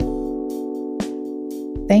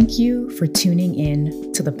Thank you for tuning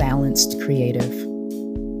in to The Balanced Creative.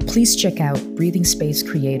 Please check out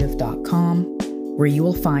breathingspacecreative.com, where you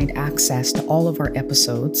will find access to all of our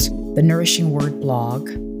episodes, the Nourishing Word blog,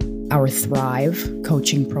 our Thrive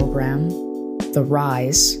coaching program, the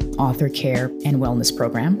Rise author care and wellness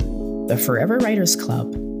program, the Forever Writers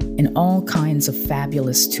Club, and all kinds of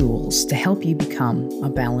fabulous tools to help you become a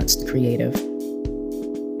balanced creative.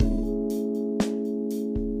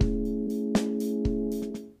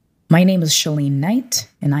 My name is Shalene Knight,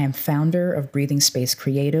 and I am founder of Breathing Space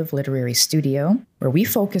Creative Literary Studio, where we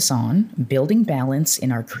focus on building balance in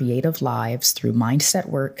our creative lives through mindset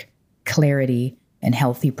work, clarity, and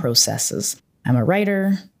healthy processes. I'm a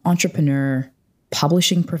writer, entrepreneur,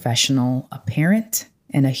 publishing professional, a parent,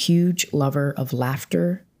 and a huge lover of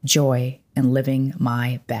laughter, joy, and living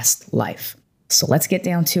my best life. So let's get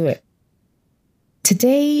down to it.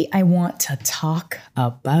 Today, I want to talk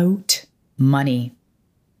about money.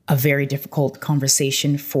 A very difficult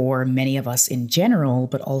conversation for many of us in general,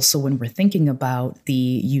 but also when we're thinking about the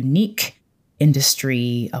unique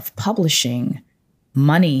industry of publishing,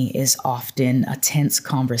 money is often a tense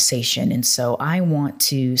conversation. And so I want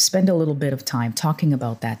to spend a little bit of time talking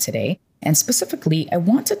about that today. And specifically, I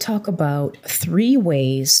want to talk about 3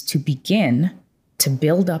 ways to begin to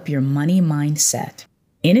build up your money mindset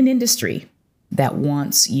in an industry that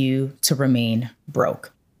wants you to remain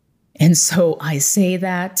broke. And so I say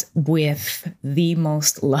that with the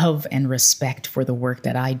most love and respect for the work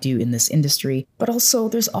that I do in this industry, but also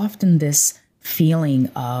there's often this feeling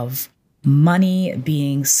of money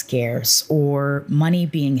being scarce or money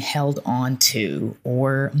being held on to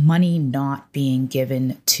or money not being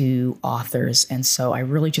given to authors. And so I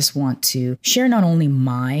really just want to share not only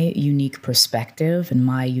my unique perspective and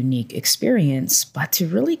my unique experience, but to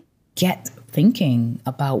really get thinking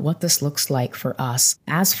about what this looks like for us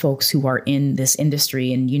as folks who are in this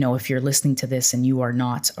industry. And, if you're listening to this and you are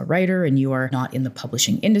not a writer and you are not in the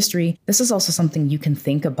publishing industry, this is also something you can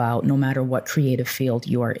think about no matter what creative field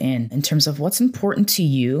you are in terms of what's important to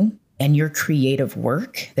you and your creative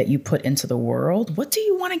work that you put into the world. What do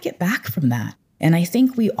you want to get back from that? And I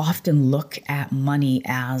think we often look at money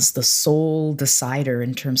as the sole decider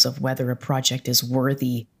in terms of whether a project is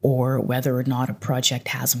worthy or whether or not a project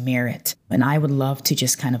has merit. And I would love to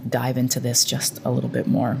just kind of dive into this just a little bit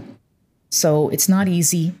more. So it's not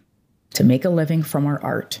easy to make a living from our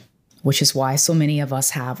art, which is why so many of us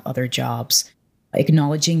have other jobs.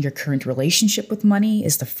 Acknowledging your current relationship with money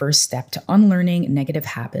is the first step to unlearning negative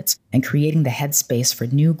habits and creating the headspace for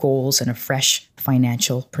new goals and a fresh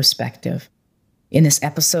financial perspective. In this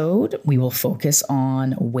episode, we will focus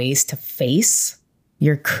on ways to face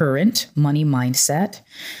your current money mindset,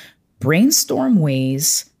 brainstorm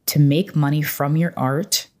ways to make money from your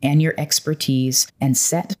art and your expertise, and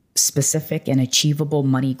set specific and achievable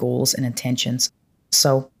money goals and intentions.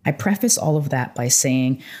 So I preface all of that by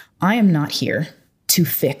saying, I am not here to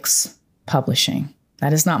fix publishing.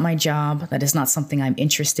 That is not my job. That is not something I'm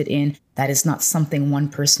interested in. That is not something one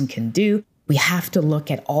person can do. We have to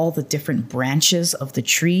look at all the different branches of the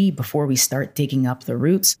tree before we start digging up the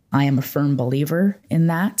roots. I am a firm believer in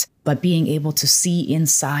that, but being able to see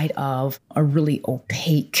inside of a really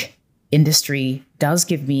opaque industry does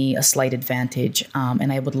give me a slight advantage.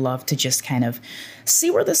 And I would love to just kind of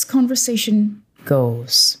see where this conversation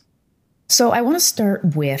goes. So I want to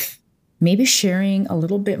start with maybe sharing a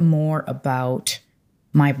little bit more about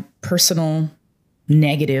my personal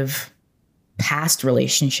negative past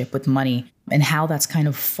relationship with money and how that's kind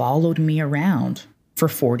of followed me around for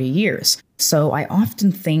 40 years. So I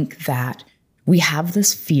often think that we have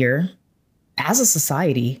this fear as a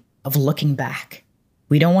society of looking back.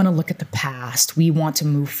 We don't want to look at the past. We want to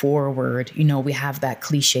move forward. We have that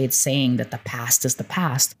cliched saying that the past is the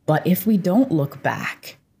past. But if we don't look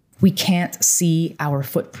back, we can't see our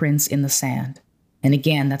footprints in the sand. And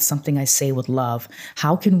again, that's something I say with love.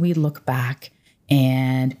 How can we look back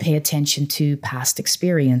and pay attention to past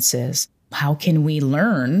experiences? How can we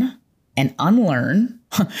learn and unlearn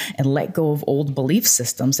and let go of old belief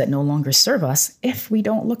systems that no longer serve us if we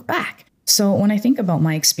don't look back? So when I think about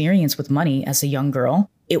my experience with money as a young girl,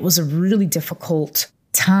 it was a really difficult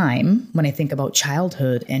time when I think about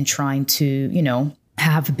childhood and trying to,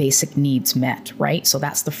 have basic needs met, right? So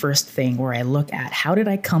that's the first thing where I look at how did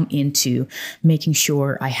I come into making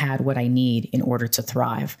sure I had what I need in order to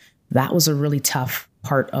thrive? That was a really tough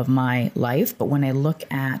part of my life. But when I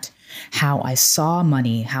look at how I saw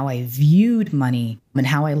money, how I viewed money, and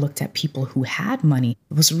how I looked at people who had money,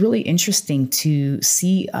 it was really interesting to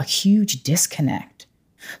see a huge disconnect.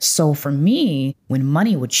 So for me, when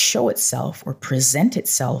money would show itself or present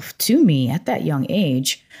itself to me at that young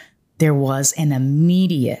age, there was an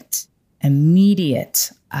immediate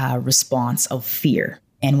response of fear.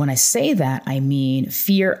 And when I say that, I mean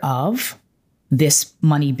fear of this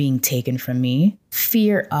money being taken from me,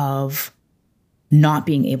 fear of not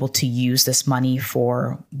being able to use this money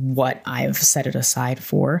for what I've set it aside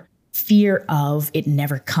for, fear of it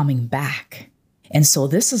never coming back. And so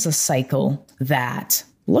this is a cycle that,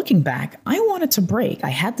 looking back, I wanted to break. I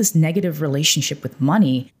had this negative relationship with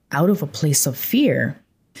money out of a place of fear,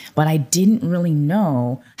 but I didn't really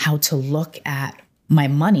know how to look at my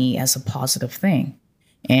money as a positive thing.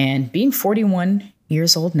 And being 41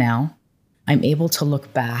 years old now, I'm able to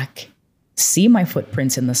look back, see my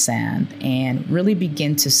footprints in the sand, and really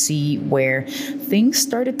begin to see where things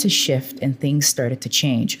started to shift and things started to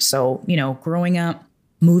change. So, growing up,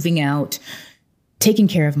 moving out, taking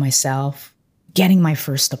care of myself, getting my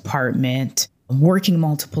first apartment, working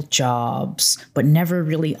multiple jobs, but never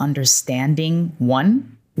really understanding,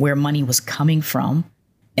 one, where money was coming from,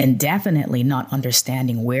 and definitely not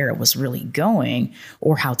understanding where it was really going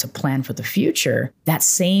or how to plan for the future. That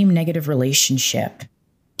same negative relationship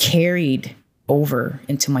carried over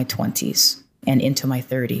into my 20s and into my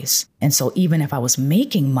 30s. And so even if I was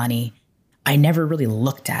making money, I never really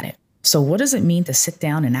looked at it. So what does it mean to sit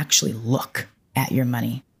down and actually look at your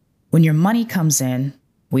money? When your money comes in,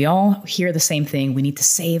 we all hear the same thing. We need to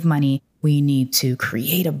save money. We need to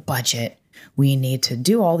create a budget. We need to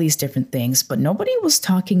do all these different things, but nobody was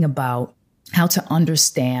talking about how to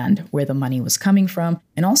understand where the money was coming from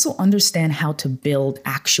and also understand how to build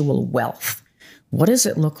actual wealth. What does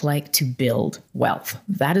it look like to build wealth?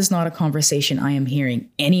 That is not a conversation I am hearing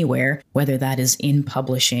anywhere, whether that is in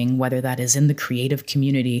publishing, whether that is in the creative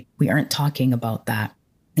community. We aren't talking about that.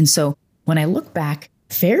 And so when I look back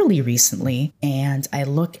fairly recently and I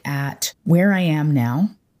look at where I am now,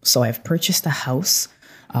 so I've purchased a house.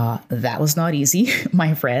 That was not easy,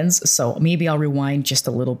 my friends. So maybe I'll rewind just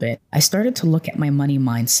a little bit. I started to look at my money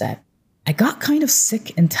mindset. I got kind of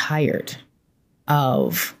sick and tired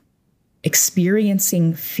of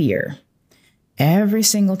experiencing fear every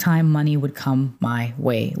single time money would come my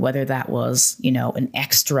way, whether that was, an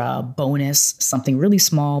extra bonus, something really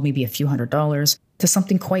small, maybe a few $100s, to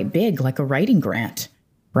something quite big like a writing grant,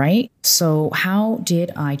 right? So how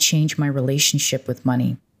did I change my relationship with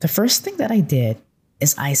money? The first thing that I did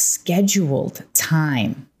is I scheduled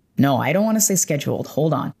time. No, I don't want to say scheduled.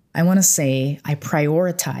 Hold on. I want to say I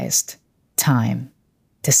prioritized time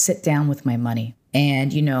to sit down with my money.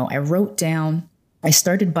 And, I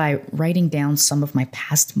started by writing down some of my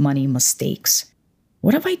past money mistakes.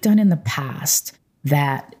 What have I done in the past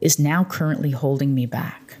that is now currently holding me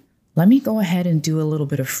back? Let me go ahead and do a little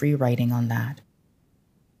bit of free writing on that.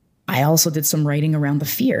 I also did some writing around the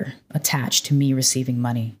fear attached to me receiving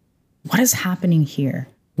money. What is happening here?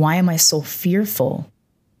 Why am I so fearful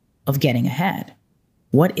of getting ahead?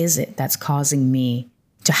 What is it that's causing me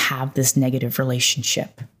to have this negative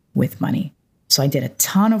relationship with money? So I did a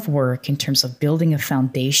ton of work in terms of building a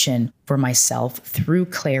foundation for myself through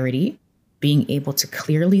clarity, being able to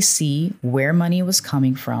clearly see where money was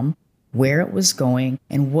coming from, where it was going,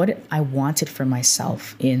 and what I wanted for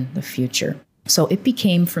myself in the future. So it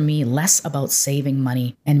became for me less about saving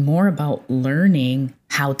money and more about learning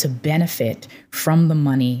how to benefit from the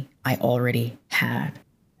money I already had.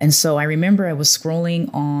 And so I remember I was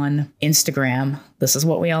scrolling on Instagram. This is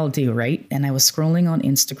what we all do, right? And I was scrolling on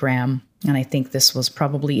Instagram, and I think this was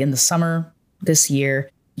probably in the summer this year,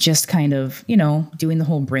 just kind of, doing the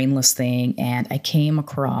whole brainless thing. And I came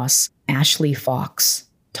across Ashley Fox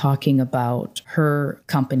talking about her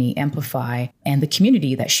company, Amplify, and the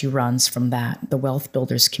community that she runs from that, the Wealth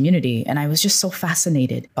Builders community. And I was just so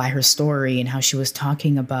fascinated by her story and how she was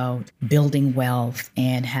talking about building wealth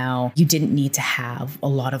and how you didn't need to have a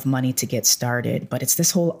lot of money to get started. But it's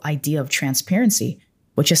this whole idea of transparency,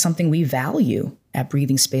 which is something we value at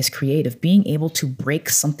Breathing Space Creative, being able to break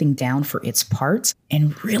something down for its parts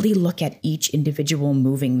and really look at each individual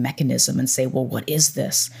moving mechanism and say, well, what is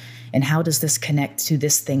this? And how does this connect to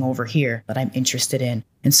this thing over here that I'm interested in?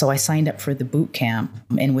 And so I signed up for the boot camp,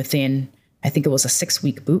 and within, I think it was a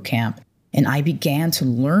 6-week boot camp, and I began to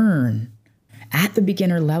learn at the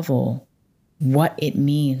beginner level what it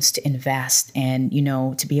means to invest and,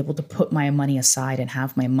 to be able to put my money aside and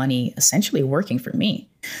have my money essentially working for me.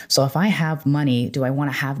 So if I have money, do I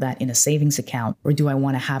want to have that in a savings account, or do I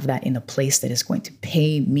want to have that in a place that is going to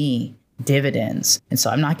pay me dividends? And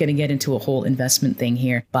so I'm not going to get into a whole investment thing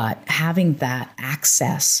here, but having that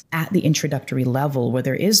access at the introductory level where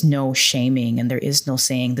there is no shaming and there is no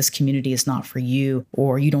saying this community is not for you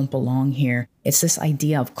or you don't belong here. It's this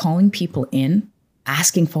idea of calling people in,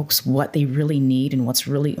 asking folks what they really need and what's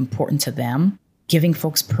really important to them, giving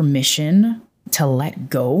folks permission to let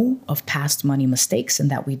go of past money mistakes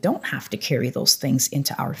and that we don't have to carry those things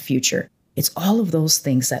into our future. It's all of those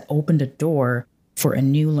things that opened a door for a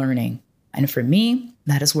new learning. And for me,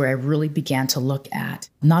 that is where I really began to look at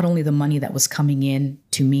not only the money that was coming in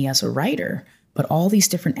to me as a writer, but all these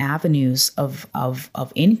different avenues of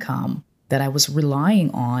income that I was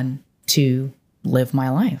relying on to live my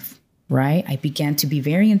life. Right? I began to be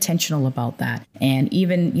very intentional about that. And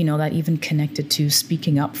even, that even connected to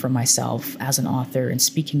speaking up for myself as an author and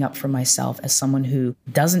speaking up for myself as someone who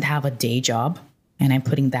doesn't have a day job. And I'm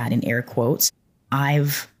putting that in air quotes.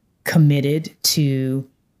 I've committed to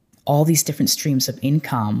all these different streams of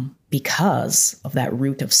income because of that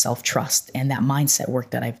root of self-trust and that mindset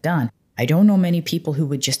work that I've done. I don't know many people who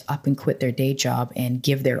would just up and quit their day job and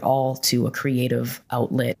give their all to a creative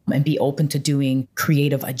outlet and be open to doing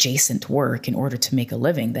creative adjacent work in order to make a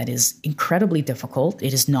living. That is incredibly difficult.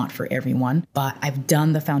 It is not for everyone, but I've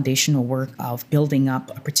done the foundational work of building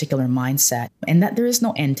up a particular mindset and that there is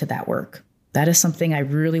no end to that work. That is something I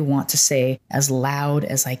really want to say as loud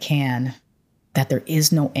as I can, that there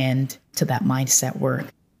is no end to that mindset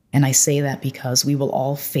work. And I say that because we will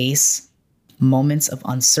all face moments of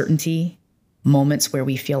uncertainty, moments where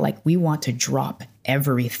we feel like we want to drop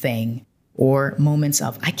everything, or moments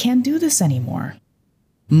of, I can't do this anymore.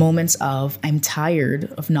 Moments of, I'm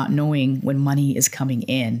tired of not knowing when money is coming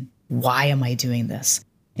in. Why am I doing this?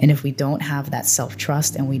 And if we don't have that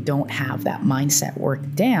self-trust and we don't have that mindset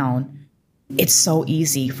work down, it's so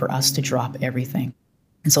easy for us to drop everything.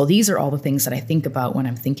 And so these are all the things that I think about when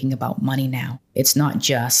I'm thinking about money now. It's not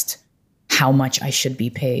just how much I should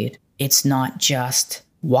be paid. It's not just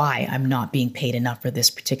why I'm not being paid enough for this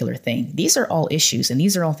particular thing. These are all issues and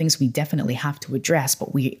these are all things we definitely have to address,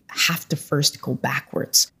 but we have to first go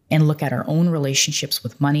backwards and look at our own relationships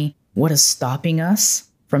with money. What is stopping us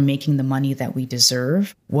from making the money that we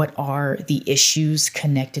deserve? What are the issues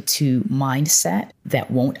connected to mindset that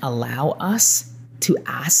won't allow us to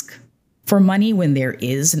ask for money when there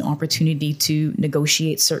is an opportunity to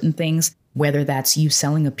negotiate certain things, whether that's you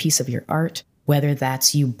selling a piece of your art, whether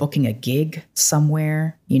that's you booking a gig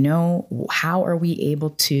somewhere? How are we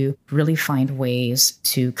able to really find ways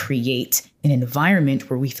to create an environment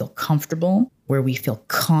where we feel comfortable, where we feel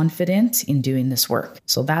confident in doing this work?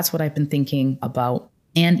 So that's what I've been thinking about.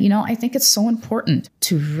 And, I think it's so important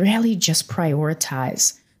to really just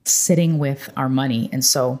prioritize sitting with our money. And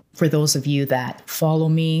so for those of you that follow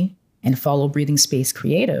me and follow Breathing Space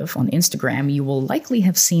Creative on Instagram, you will likely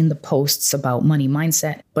have seen the posts about money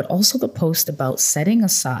mindset, but also the post about setting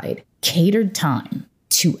aside catered time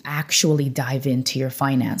to actually dive into your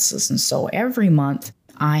finances. And so every month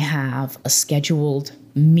I have a scheduled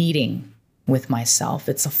meeting with myself.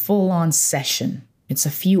 It's a full-on session. It's a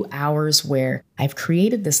few hours where I've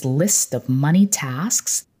created this list of money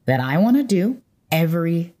tasks that I want to do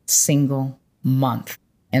every single month.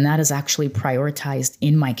 And that is actually prioritized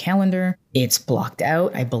in my calendar. It's blocked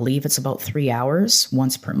out. I believe it's about 3 hours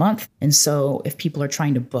once per month. And so if people are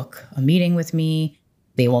trying to book a meeting with me,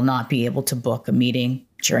 they will not be able to book a meeting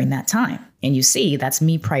during that time. And you see, that's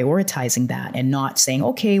me prioritizing that and not saying,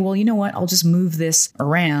 okay, well, you know what? I'll just move this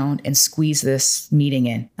around and squeeze this meeting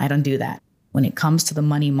in. I don't do that. When it comes to the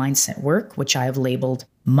money mindset work, which I have labeled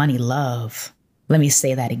money love, let me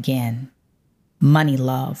say that again, money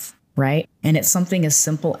love. Right? And it's something as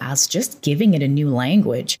simple as just giving it a new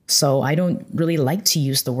language. So I don't really like to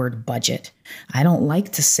use the word budget. I don't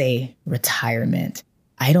like to say retirement.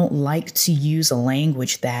 I don't like to use a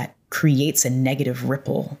language that creates a negative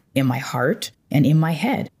ripple in my heart and in my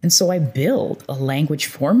head. And so I build a language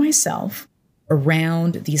for myself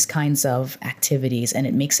around these kinds of activities, and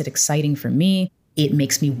it makes it exciting for me. It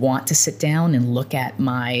makes me want to sit down and look at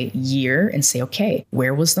my year and say, okay,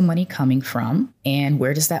 where was the money coming from? And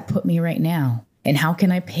where does that put me right now? And how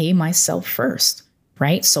can I pay myself first?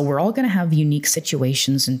 Right? So we're all going to have unique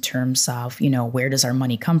situations in terms of, where does our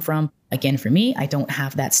money come from? Again, for me, I don't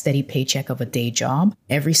have that steady paycheck of a day job.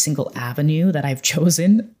 Every single avenue that I've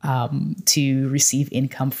chosen to receive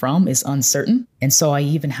income from is uncertain. And so I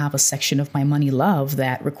even have a section of my money love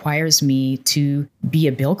that requires me to be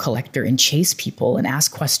a bill collector and chase people and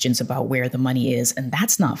ask questions about where the money is. And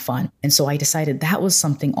that's not fun. And so I decided that was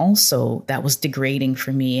something also that was degrading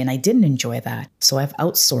for me. And I didn't enjoy that. So I've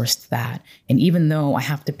outsourced that. And even though I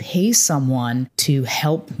have to pay someone to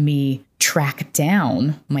help me track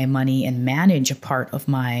down my money and manage a part of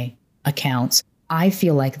my accounts, I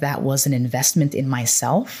feel like that was an investment in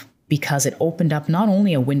myself because it opened up not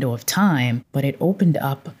only a window of time, but it opened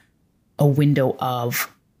up a window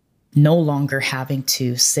of no longer having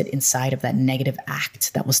to sit inside of that negative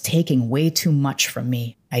act that was taking way too much from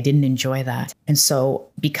me. I didn't enjoy that. And so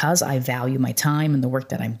because I value my time and the work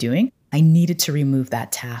that I'm doing, I needed to remove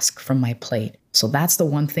that task from my plate. So that's the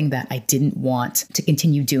one thing that I didn't want to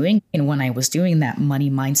continue doing. And when I was doing that money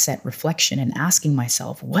mindset reflection and asking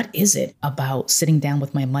myself, what is it about sitting down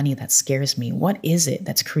with my money that scares me? What is it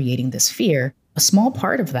that's creating this fear? A small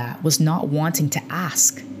part of that was not wanting to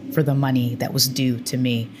ask for the money that was due to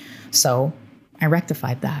me. So I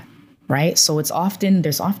rectified that, right? So there's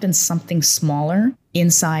often something smaller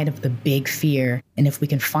inside of the big fear. And if we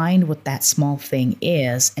can find what that small thing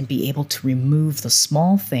is and be able to remove the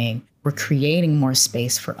small thing, we're creating more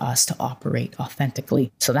space for us to operate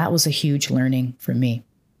authentically. So that was a huge learning for me.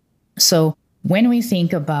 So when we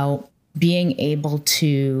think about being able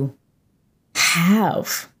to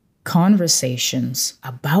have conversations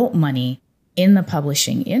about money in the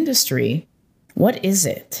publishing industry, what is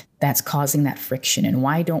it that's causing that friction, and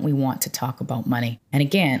why don't we want to talk about money? And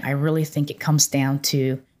again, I really think it comes down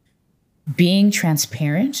to being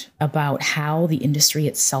transparent about how the industry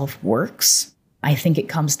itself works. I think it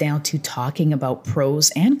comes down to talking about pros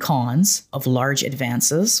and cons of large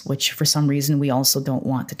advances, which for some reason we also don't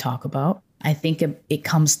want to talk about. I think it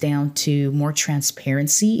comes down to more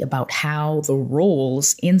transparency about how the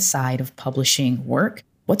roles inside of publishing work.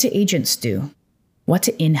 What do agents do? What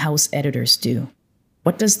do in-house editors do?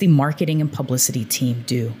 What does the marketing and publicity team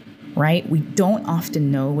do? Right? We don't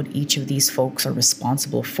often know what each of these folks are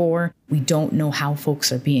responsible for. We don't know how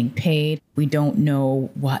folks are being paid. We don't know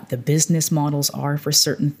what the business models are for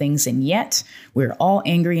certain things. And yet we're all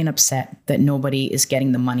angry and upset that nobody is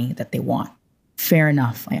getting the money that they want. Fair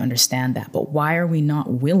enough. I understand that. But why are we not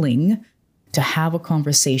willing to have a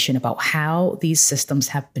conversation about how these systems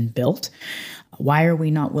have been built? Why are we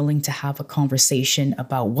not willing to have a conversation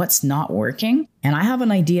about what's not working? And I have an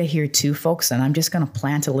idea here too, folks, and I'm just going to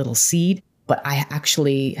plant a little seed, but I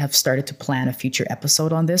actually have started to plan a future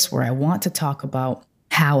episode on this where I want to talk about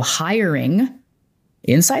how hiring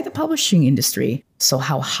inside the publishing industry, so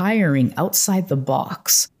how hiring outside the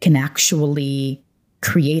box can actually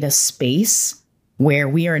create a space where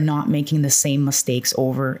we are not making the same mistakes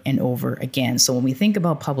over and over again. So when we think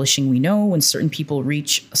about publishing, we know when certain people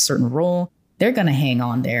reach a certain role, they're going to hang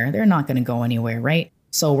on there. They're not going to go anywhere, right?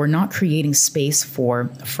 So we're not creating space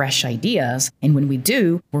for fresh ideas. And when we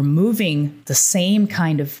do, we're moving the same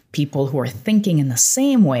kind of people who are thinking in the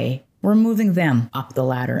same way. We're moving them up the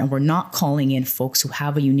ladder, and we're not calling in folks who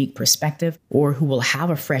have a unique perspective or who will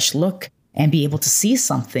have a fresh look and be able to see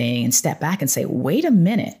something and step back and say, wait a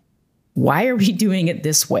minute, why are we doing it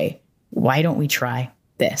this way? Why don't we try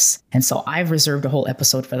this? And so I've reserved a whole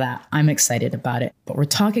episode for that. I'm excited about it. But we're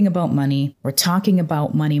talking about money. We're talking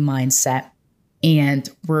about money mindset. And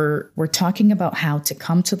we're talking about how to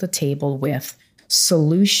come to the table with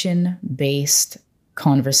solution-based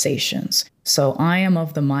conversations. So I am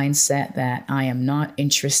of the mindset that I am not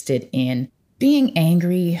interested in being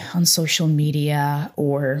angry on social media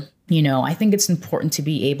or, I think it's important to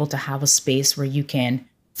be able to have a space where you can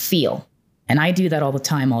feel. And I do that all the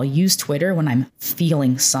time. I'll use Twitter when I'm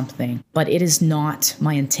feeling something, but it is not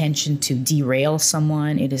my intention to derail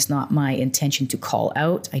someone. It is not my intention to call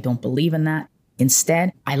out. I don't believe in that.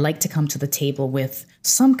 Instead, I like to come to the table with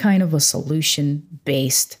some kind of a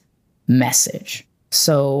solution-based message.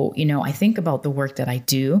 So, I think about the work that I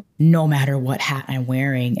do, no matter what hat I'm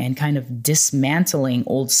wearing, and kind of dismantling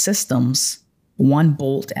old systems one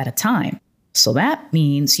bolt at a time. So that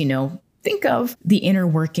means, think of the inner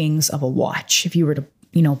workings of a watch. If you were to,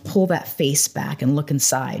 pull that face back and look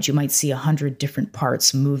inside, you might see 100 different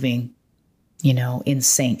parts moving, in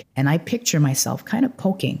sync. And I picture myself kind of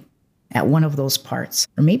poking at one of those parts,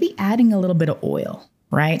 or maybe adding a little bit of oil,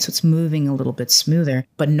 right? So it's moving a little bit smoother,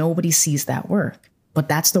 but nobody sees that work. But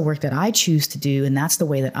that's the work that I choose to do. And that's the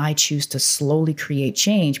way that I choose to slowly create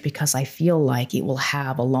change, because I feel like it will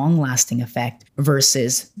have a long-lasting effect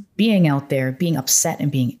versus being out there, being upset and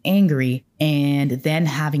being angry, and then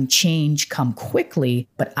having change come quickly,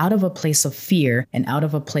 but out of a place of fear and out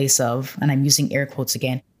of a place of, and I'm using air quotes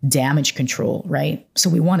again, damage control, right? So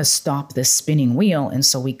we want to stop this spinning wheel. And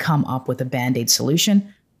so we come up with a Band-Aid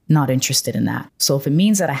solution. Not interested in that. So if it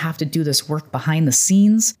means that I have to do this work behind the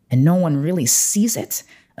scenes and no one really sees it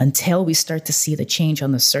until we start to see the change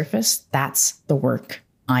on the surface, that's the work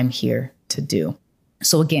I'm here to do.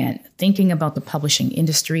 So again, thinking about the publishing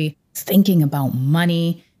industry, thinking about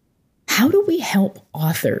money, how do we help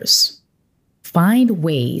authors find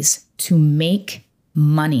ways to make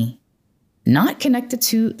money, not connected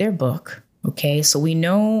to their book? Okay, so we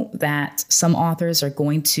know that some authors are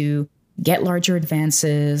going to get larger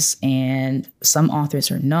advances, and some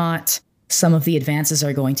authors are not. Some of the advances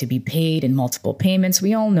are going to be paid in multiple payments.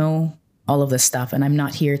 We all know all of this stuff, and I'm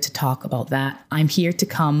not here to talk about that. I'm here to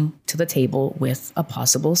come to the table with a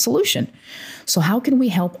possible solution. So how can we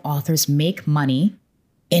help authors make money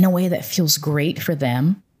in a way that feels great for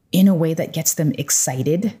them, in a way that gets them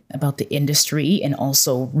excited about the industry and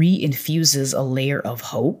also reinfuses a layer of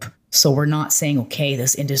hope? So we're not saying, okay,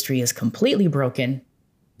 this industry is completely broken.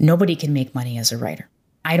 Nobody can make money as a writer.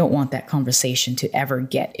 I don't want that conversation to ever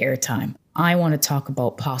get airtime. I want to talk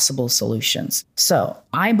about possible solutions. So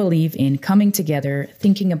I believe in coming together,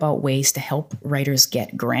 thinking about ways to help writers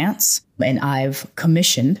get grants. And I've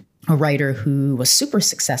commissioned a writer who was super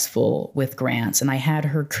successful with grants, and I had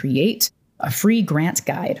her create a free grant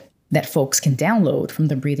guide that folks can download from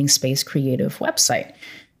the Breathing Space Creative website.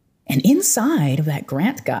 And inside of that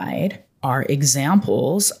grant guide are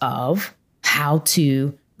examples of how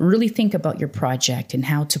to really think about your project and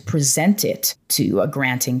how to present it to a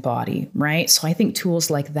granting body, right? So I think tools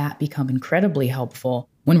like that become incredibly helpful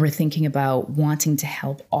when we're thinking about wanting to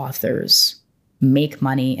help authors make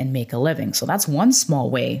money and make a living. So that's one small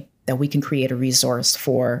way that we can create a resource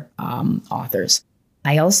for authors.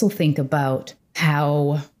 I also think about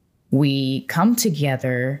how we come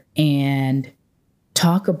together and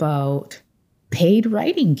talk about paid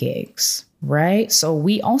writing gigs, right? So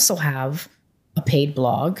we also have a paid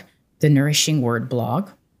blog, the Nourishing Word blog,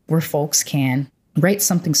 where folks can write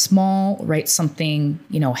something small, write something,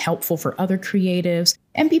 helpful for other creatives,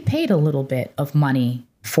 and be paid a little bit of money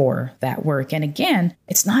for that work. And again,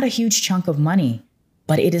 it's not a huge chunk of money,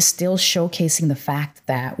 but it is still showcasing the fact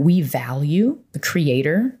that we value the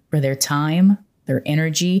creator for their time, their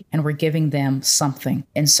energy, and we're giving them something.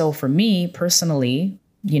 And so for me personally,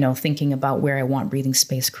 thinking about where I want Breathing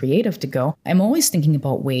Space Creative to go, I'm always thinking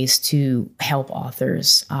about ways to help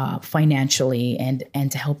authors financially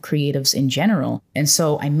and to help creatives in general. And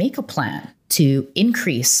so I make a plan to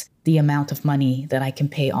increase the amount of money that I can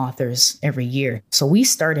pay authors every year. So we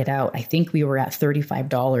started out, I think we were at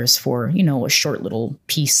 $35 for, a short little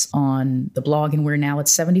piece on the blog, and we're now at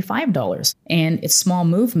 $75. And it's small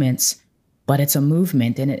movements, but it's a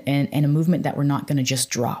movement and a movement that we're not going to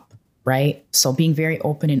just drop. Right? So being very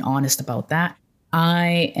open and honest about that.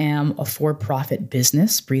 I am a for-profit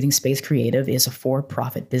business. Breathing Space Creative is a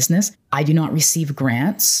for-profit business. I do not receive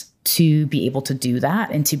grants to be able to do that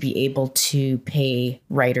and to be able to pay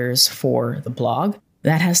writers for the blog.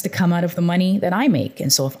 That has to come out of the money that I make.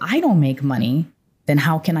 And so if I don't make money, then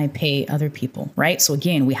how can I pay other people, right? So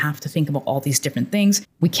again, we have to think about all these different things.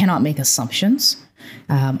 We cannot make assumptions.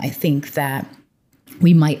 I think that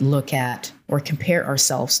we might look at or compare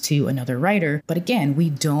ourselves to another writer. But again, we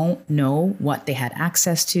don't know what they had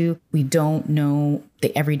access to. We don't know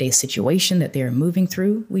the everyday situation that they're moving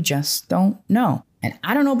through. We just don't know. And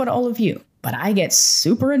I don't know about all of you, but I get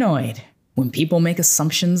super annoyed when people make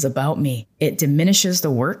assumptions about me. It diminishes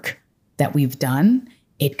the work that we've done.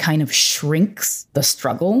 It kind of shrinks the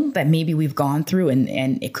struggle that maybe we've gone through.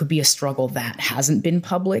 And it could be a struggle that hasn't been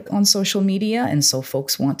public on social media. And so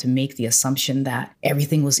folks want to make the assumption that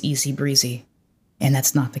everything was easy breezy. And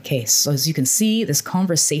that's not the case. So as you can see, this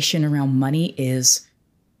conversation around money is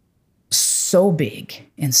so big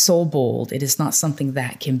and so bold. It is not something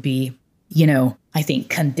that can be, I think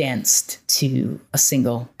condensed to a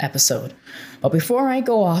single episode. But before I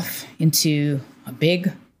go off into a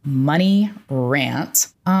big money rant,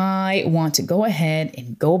 I want to go ahead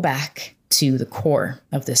and go back to the core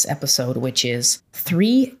of this episode, which is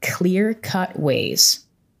 3 clear-cut ways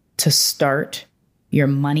to start your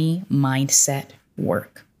money mindset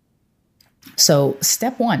work. So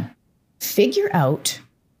step 1, figure out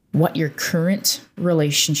what your current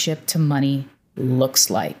relationship to money looks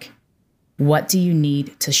like. What do you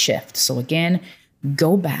need to shift? So again,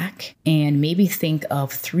 go back and maybe think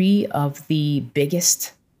of 3 of the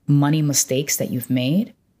biggest money mistakes that you've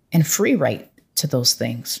made and free write to those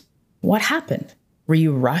things. What happened? Were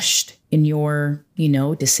you rushed in your,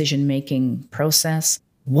 decision-making process?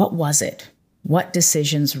 What was it? What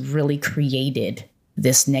decisions really created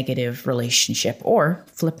this negative relationship? Or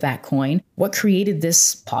flip that coin, what created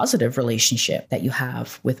this positive relationship that you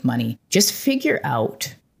have with money? Just figure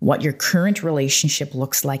out what your current relationship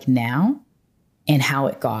looks like now and how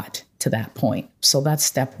it got to that point. So that's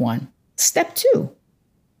step 1. Step 2,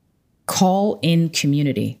 call in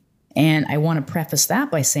community. And I want to preface that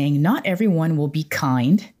by saying not everyone will be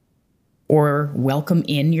kind or welcome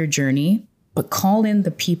in your journey, but call in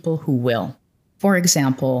the people who will. For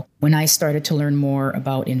example, when I started to learn more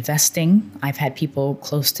about investing, I've had people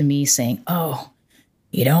close to me saying, "Oh,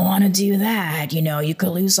 you don't want to do that. You could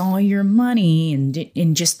lose all your money, and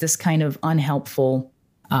in just this kind of unhelpful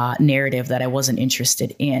narrative that I wasn't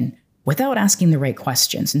interested in without asking the right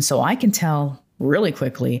questions. And so I can tell really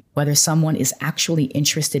quickly whether someone is actually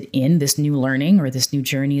interested in this new learning or this new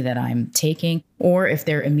journey that I'm taking, or if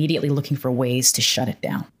they're immediately looking for ways to shut it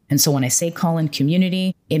down. And so when I say call in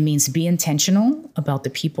community, it means be intentional about the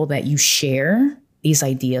people that you share these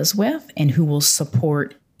ideas with and who will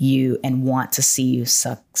support you and want to see you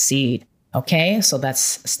succeed. Okay, so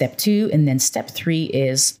that's step 2. And then step 3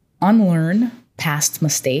 is unlearn past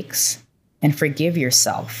mistakes and forgive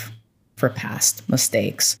yourself for past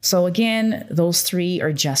mistakes. So again, those 3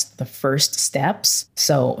 are just the first steps.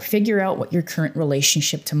 So figure out what your current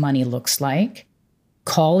relationship to money looks like,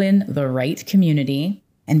 call in the right community,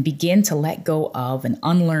 and begin to let go of and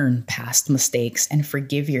unlearn past mistakes and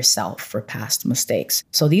forgive yourself for past mistakes.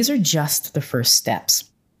 So these are just the first steps.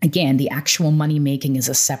 Again, the actual money making is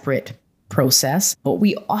a separate process, but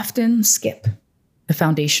we often skip the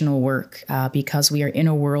foundational work because we are in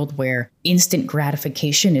a world where instant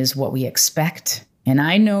gratification is what we expect. And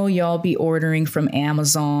I know y'all be ordering from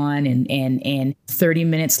Amazon and 30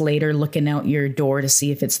 minutes later looking out your door to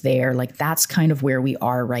see if it's there. Like, that's kind of where we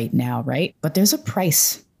are right now, right? But there's a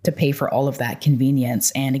price to pay for all of that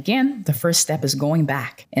convenience. And again, the first step is going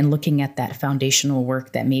back and looking at that foundational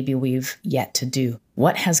work that maybe we've yet to do.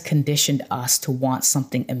 What has conditioned us to want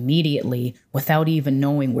something immediately without even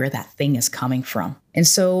knowing where that thing is coming from? And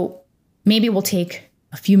so maybe we'll take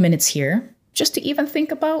a few minutes here just to even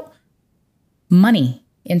think about money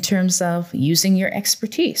in terms of using your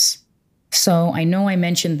expertise. So I know I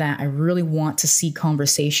mentioned that I really want to see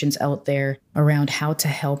conversations out there around how to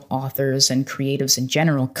help authors and creatives in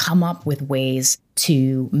general come up with ways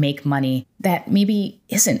to make money that maybe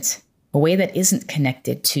isn't a way that isn't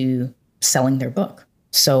connected to selling their book.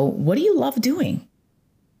 So what do you love doing?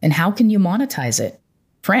 And how can you monetize it?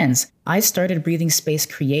 Friends, I started Breathing Space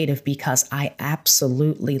Creative because I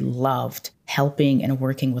absolutely loved helping and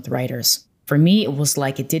working with writers. For me, it was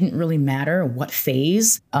like it didn't really matter what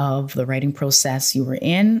phase of the writing process you were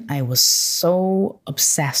in. I was so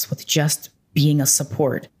obsessed with just being a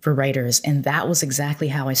support for writers. And that was exactly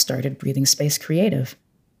how I started Breathing Space Creative.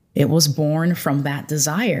 It was born from that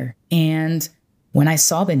desire. And when I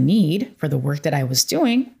saw the need for the work that I was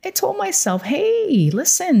doing, I told myself, hey,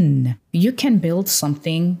 listen, you can build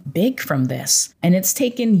something big from this. And it's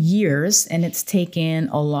taken years and it's taken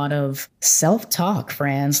a lot of self-talk,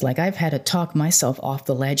 friends. Like, I've had to talk myself off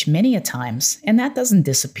the ledge many a times, and that doesn't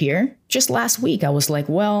disappear. Just last week, I was like,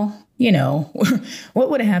 well, what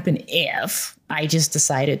would happen if I just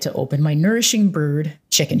decided to open my Nourishing Bird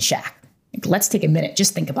chicken shack? Like, let's take a minute,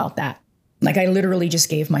 just think about that. Like, I literally just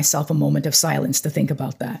gave myself a moment of silence to think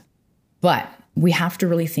about that. But we have to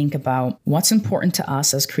really think about what's important to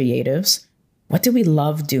us as creatives. What do we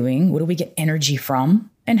love doing? What do we get energy from?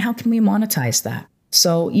 And how can we monetize that?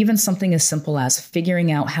 So even something as simple as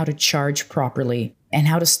figuring out how to charge properly and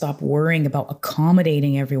how to stop worrying about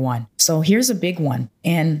accommodating everyone. So here's a big one.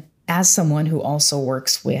 And as someone who also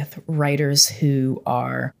works with writers who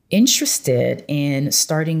are interested in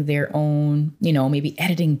starting their own, maybe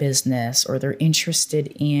editing business, or they're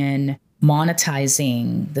interested in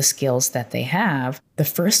monetizing the skills that they have, the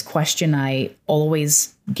first question I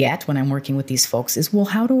always get when I'm working with these folks is, well,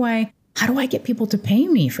 how do I get people to pay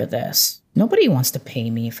me for this? Nobody wants to pay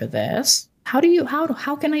me for this. How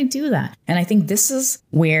can I do that? And I think this is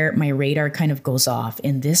where my radar kind of goes off.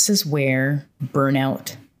 And this is where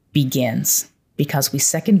burnout begins, because we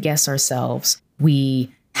second guess ourselves.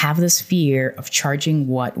 We have this fear of charging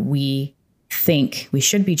what we think we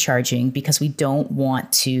should be charging because we don't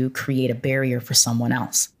want to create a barrier for someone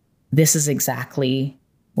else. This is exactly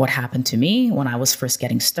what happened to me when I was first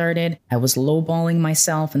getting started. I was lowballing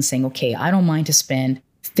myself and saying, okay, I don't mind to spend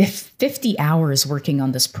 50 hours working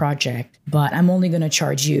on this project, but I'm only going to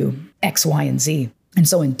charge you X, Y, and Z. And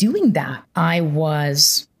so in doing that, I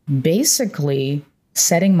was basically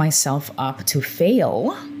setting myself up to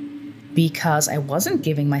fail because I wasn't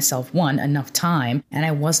giving myself, one, enough time, and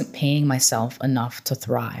I wasn't paying myself enough to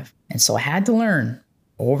thrive. And so I had to learn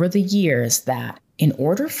over the years that in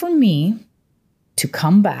order for me to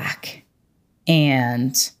come back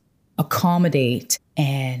and accommodate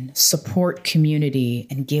and support community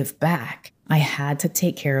and give back, I had to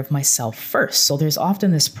take care of myself first. So there's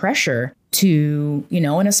often this pressure to,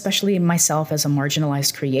 and especially myself as a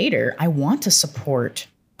marginalized creator, I want to support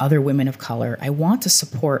other women of color. I want to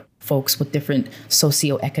support folks with different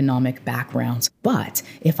socioeconomic backgrounds. But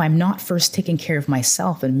if I'm not first taking care of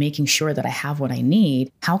myself and making sure that I have what I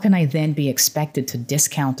need, how can I then be expected to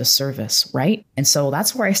discount a service, right? And so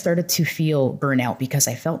that's where I started to feel burnout, because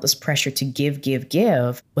I felt this pressure to give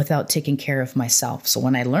without taking care of myself. So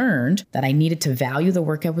when I learned that I needed to value the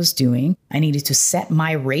work I was doing, I needed to set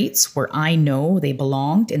my rates where I know they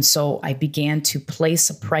belonged. And so I began to place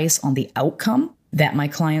a price on the outcome that my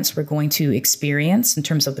clients were going to experience in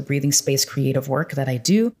terms of the breathing space creative work that I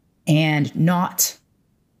do, and not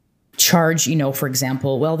charge, for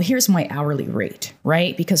example, well, here's my hourly rate,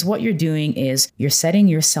 right? Because what you're doing is you're setting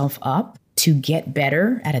yourself up to get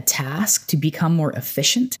better at a task, to become more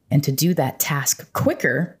efficient, and to do that task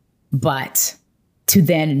quicker, but to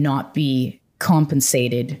then not be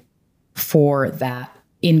compensated for that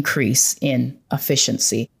increase in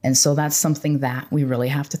efficiency. And so that's something that we really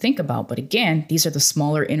have to think about. But again, these are the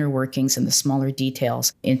smaller inner workings and the smaller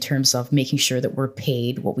details in terms of making sure that we're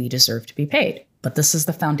paid what we deserve to be paid. But this is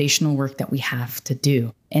the foundational work that we have to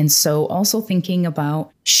do. And so also thinking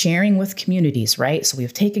about sharing with communities, right? So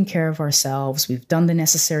we've taken care of ourselves. We've done the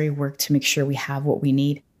necessary work to make sure we have what we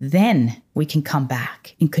need. Then we can come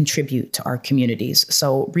back and contribute to our communities.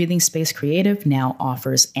 So Breathing Space Creative now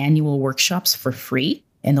offers annual workshops for free.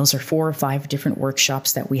 And those are 4 or 5 different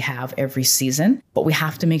workshops that we have every season. But we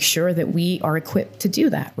have to make sure that we are equipped to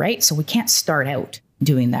do that, right? So we can't start out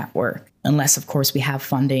doing that work unless, of course, we have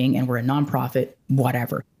funding and we're a nonprofit,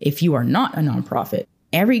 whatever. If you are not a nonprofit,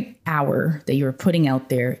 every hour that you're putting out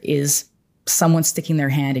there is someone sticking their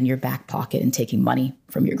hand in your back pocket and taking money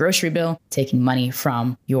from your grocery bill, taking money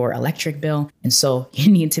from your electric bill. And so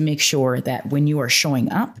you need to make sure that when you are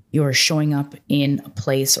showing up in a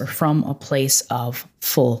place or from a place of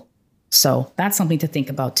full. So that's something to think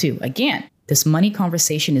about too. Again, this money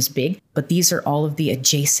conversation is big, but these are all of the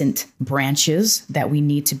adjacent branches that we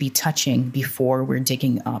need to be touching before we're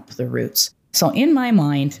digging up the roots. So in my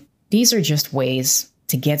mind, these are just ways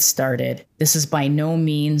to get started. This is by no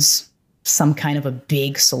means some kind of a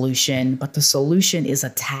big solution, but the solution is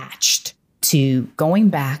attached to going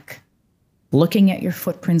back, looking at your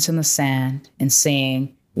footprints in the sand and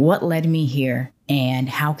saying, what led me here? And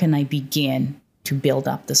how can I begin to build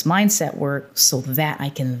up this mindset work so that I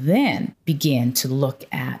can then begin to look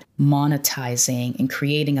at monetizing and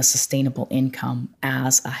creating a sustainable income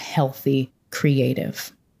as a healthy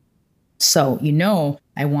creative? So,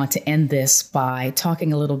 I want to end this by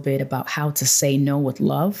talking a little bit about how to say no with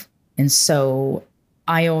love. And so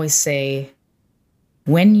I always say,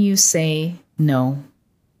 when you say no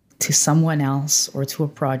to someone else or to a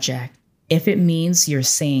project, if it means you're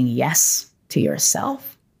saying yes to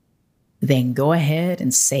yourself, then go ahead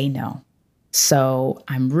and say no. So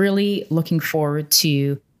I'm really looking forward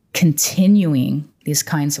to continuing these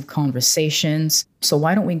kinds of conversations. So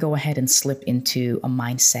why don't we go ahead and slip into a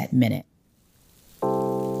mindset minute?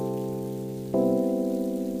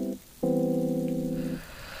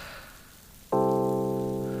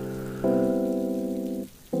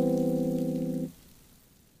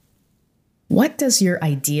 What does your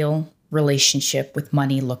ideal relationship with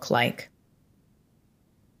money look like?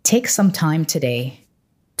 Take some time today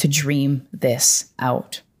to dream this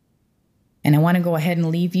out. And I want to go ahead and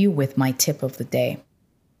leave you with my tip of the day.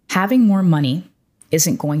 Having more money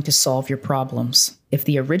isn't going to solve your problems if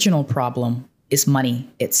the original problem is money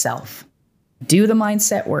itself. Do the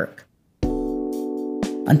mindset work.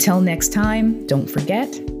 Until next time, don't forget,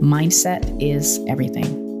 mindset is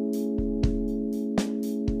everything.